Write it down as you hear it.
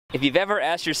If you've ever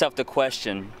asked yourself the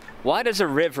question, why does a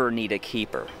river need a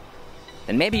keeper?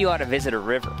 Then maybe you ought to visit a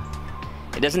river.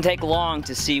 It doesn't take long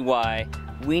to see why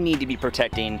we need to be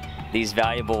protecting these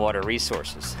valuable water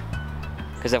resources.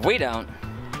 Because if we don't,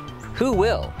 who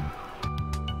will?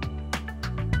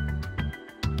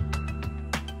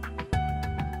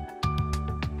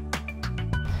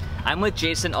 I'm with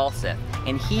Jason Ulseth,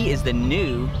 and he is the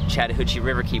new Chattahoochee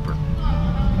RiverKeeper.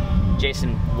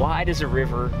 Jason, why does a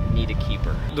river need a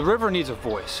keeper? The river needs a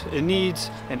voice. It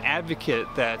needs an advocate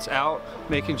that's out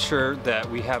making sure that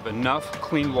we have enough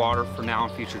clean water for now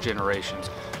and future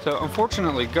generations. So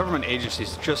unfortunately, government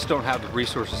agencies just don't have the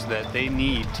resources that they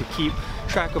need to keep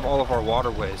track of all of our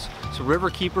waterways. So river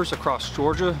keepers across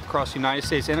Georgia, across the United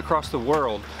States, and across the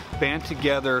world band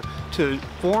together to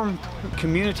form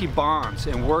community bonds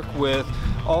and work with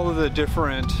all of the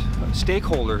different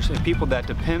stakeholders and people that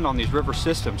depend on these river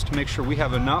systems to make sure we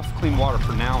have enough clean water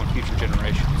for now and future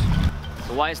generations.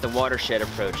 So why is the watershed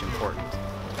approach important?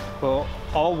 Well,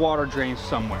 all water drains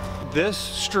somewhere. This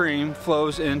stream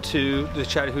flows into the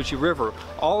Chattahoochee River.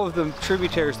 All of the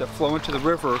tributaries that flow into the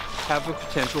river have the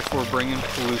potential for bringing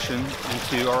pollution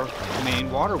into our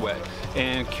main waterway.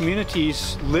 And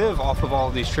communities live off of all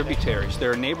of these tributaries.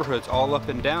 There are neighborhoods all up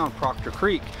and down Proctor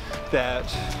Creek that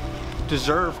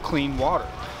deserve clean water.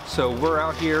 So we're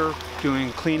out here doing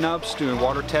cleanups, doing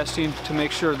water testing to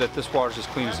make sure that this water is as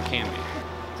clean as it can be.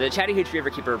 So the Chattahoochee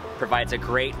RiverKeeper provides a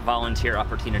great volunteer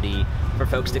opportunity for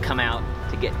folks to come out,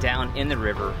 to get down in the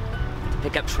river,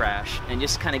 pick up trash, and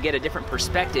just kind of get a different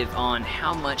perspective on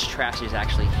how much trash is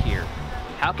actually here.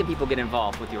 How can people get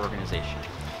involved with your organization?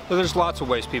 Well, there's lots of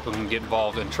ways people can get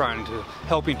involved in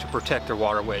helping to protect their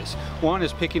waterways. One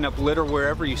is picking up litter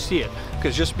wherever you see it,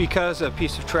 because just because a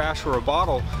piece of trash or a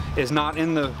bottle is not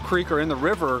in the creek or in the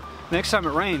river, next time it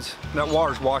rains, that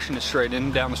water's washing it straight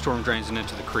in down the storm drains and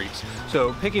into the creeks.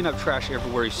 So picking up trash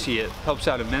everywhere you see it helps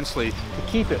out immensely to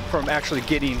keep it from actually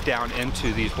getting down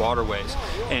into these waterways.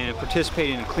 And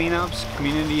participating in cleanups,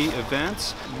 community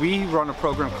events, we run a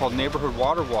program called Neighborhood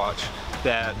Water Watch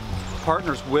that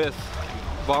partners with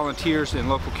volunteers in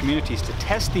local communities to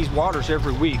test these waters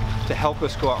every week to help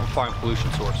us go out and find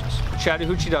pollution sources.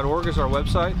 Chattahoochee.org is our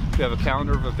website. We have a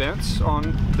calendar of events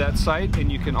on that site,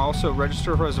 and you can also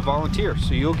register as a volunteer.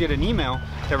 So you'll get an email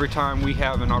every time we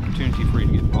have an opportunity for you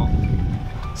to get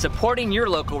involved. Supporting your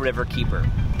local RiverKeeper.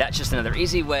 That's just another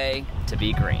easy way to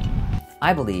be green.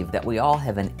 I believe that we all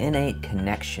have an innate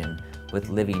connection with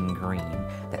living green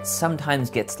that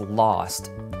sometimes gets lost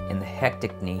in the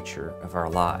hectic nature of our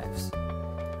lives.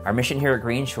 Our mission here at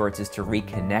GreenShortz is to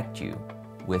reconnect you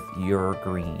with your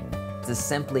green, to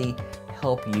simply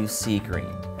help you see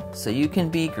green so you can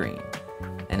be green.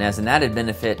 And as an added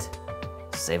benefit,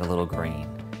 save a little green.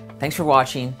 Thanks for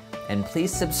watching, and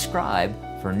please subscribe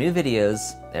for new videos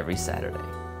every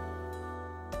Saturday.